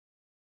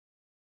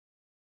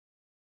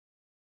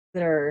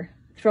that are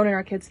thrown in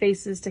our kids'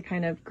 faces to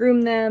kind of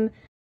groom them.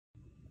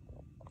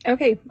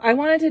 Okay, I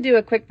wanted to do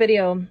a quick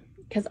video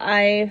because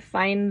I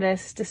find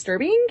this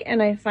disturbing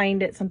and I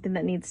find it something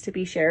that needs to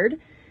be shared.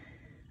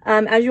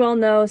 As you all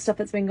know, stuff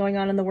that's been going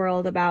on in the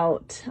world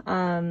about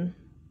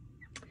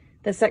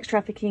the sex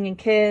trafficking in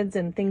kids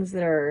and things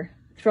that are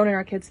thrown in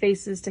our kids'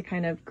 faces to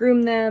kind of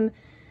groom them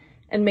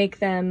and make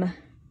them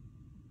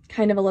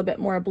kind of a little bit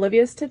more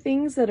oblivious to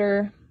things that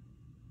are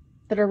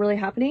really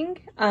happening.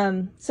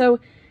 So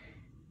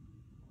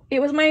it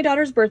was my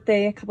daughter's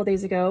birthday a couple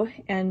days ago,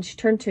 and she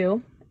turned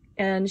 2,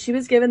 and she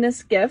was given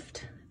this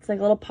gift. It's like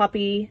a little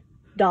Poppy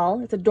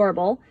doll. It's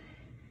adorable.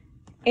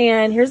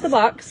 And here's the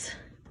box.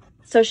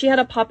 So she had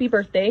a Poppy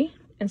birthday,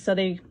 and so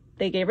they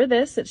gave her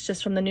this. It's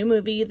just from the new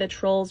movie, The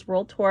Trolls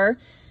World Tour.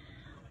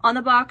 On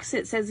the box,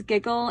 it says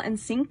Giggle and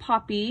Sing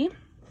Poppy.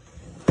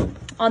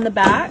 On the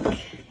back,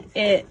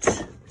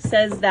 it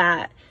says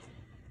that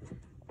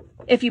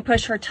if you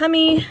push her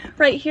tummy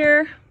right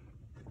here,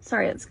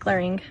 sorry, it's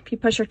glaring. If you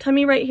push her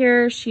tummy right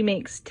here, she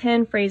makes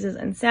 10 phrases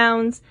and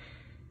sounds.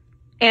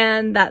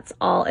 And that's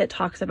all it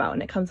talks about.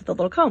 And it comes with a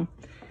little comb.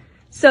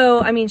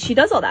 So, I mean, she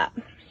does all that.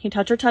 You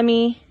touch her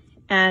tummy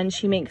and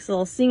she makes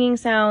little singing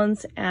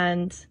sounds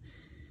and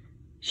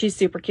she's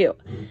super cute.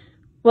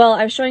 Well,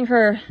 I was showing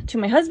her to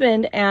my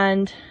husband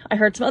and I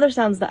heard some other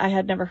sounds that I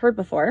had never heard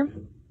before.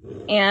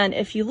 And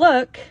if you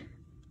look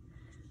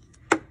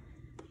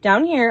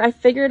down here, I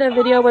figured a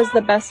video was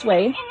the best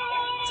way.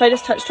 So I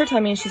just touched her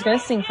tummy and she's gonna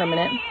sing for a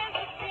minute.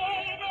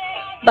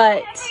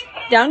 But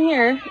down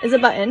here is a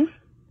button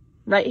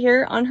right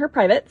here on her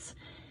privates.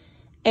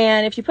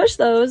 And if you push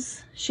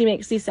those, she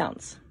makes these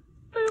sounds.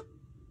 Boop.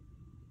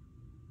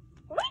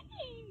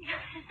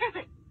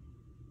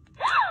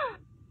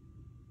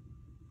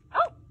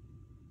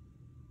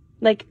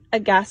 Like a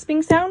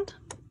gasping sound.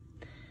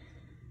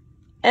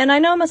 And I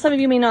know some of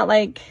you may not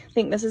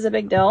think this is a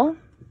big deal,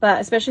 but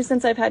especially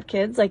since I've had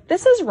kids,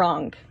 this is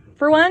wrong.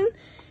 For one,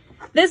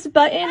 this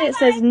button, it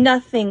says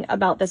nothing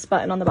about this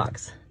button on the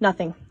box.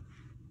 Nothing.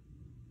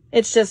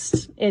 It's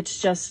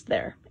just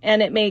there.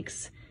 And it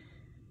makes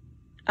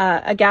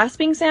a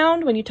gasping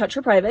sound when you touch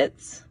her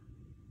privates.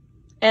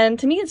 And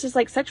to me, it's just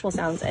like sexual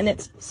sounds. And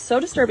it's so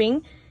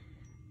disturbing.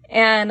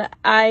 And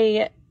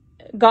I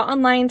got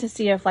online to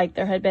see if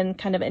there had been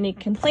kind of any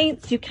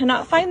complaints. You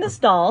cannot find this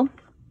doll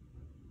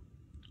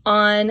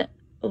on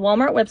the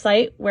Walmart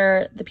website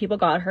where the people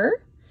got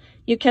her.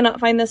 You cannot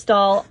find this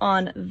doll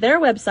on their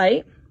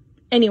website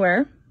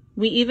anywhere.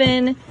 We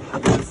even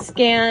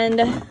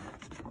scanned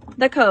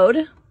the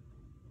code.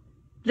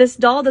 This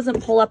doll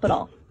doesn't pull up at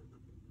all.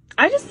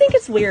 I just think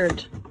it's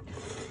weird.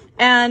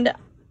 And,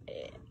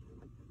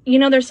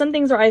 there's some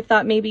things where I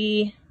thought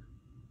maybe,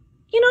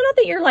 not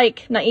that you're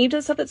naive to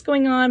the stuff that's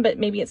going on, but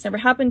maybe it's never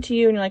happened to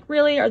you. And you're like,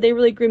 really? Are they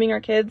really grooming our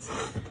kids?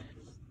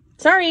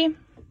 Sorry.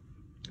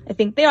 I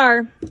think they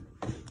are.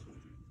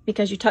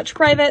 Because you touch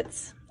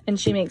privates and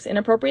she makes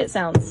inappropriate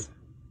sounds.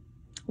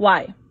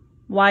 Why?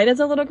 Why does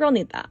a little girl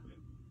need that?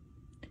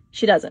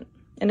 She doesn't.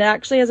 And it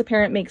actually, as a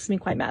parent, makes me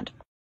quite mad.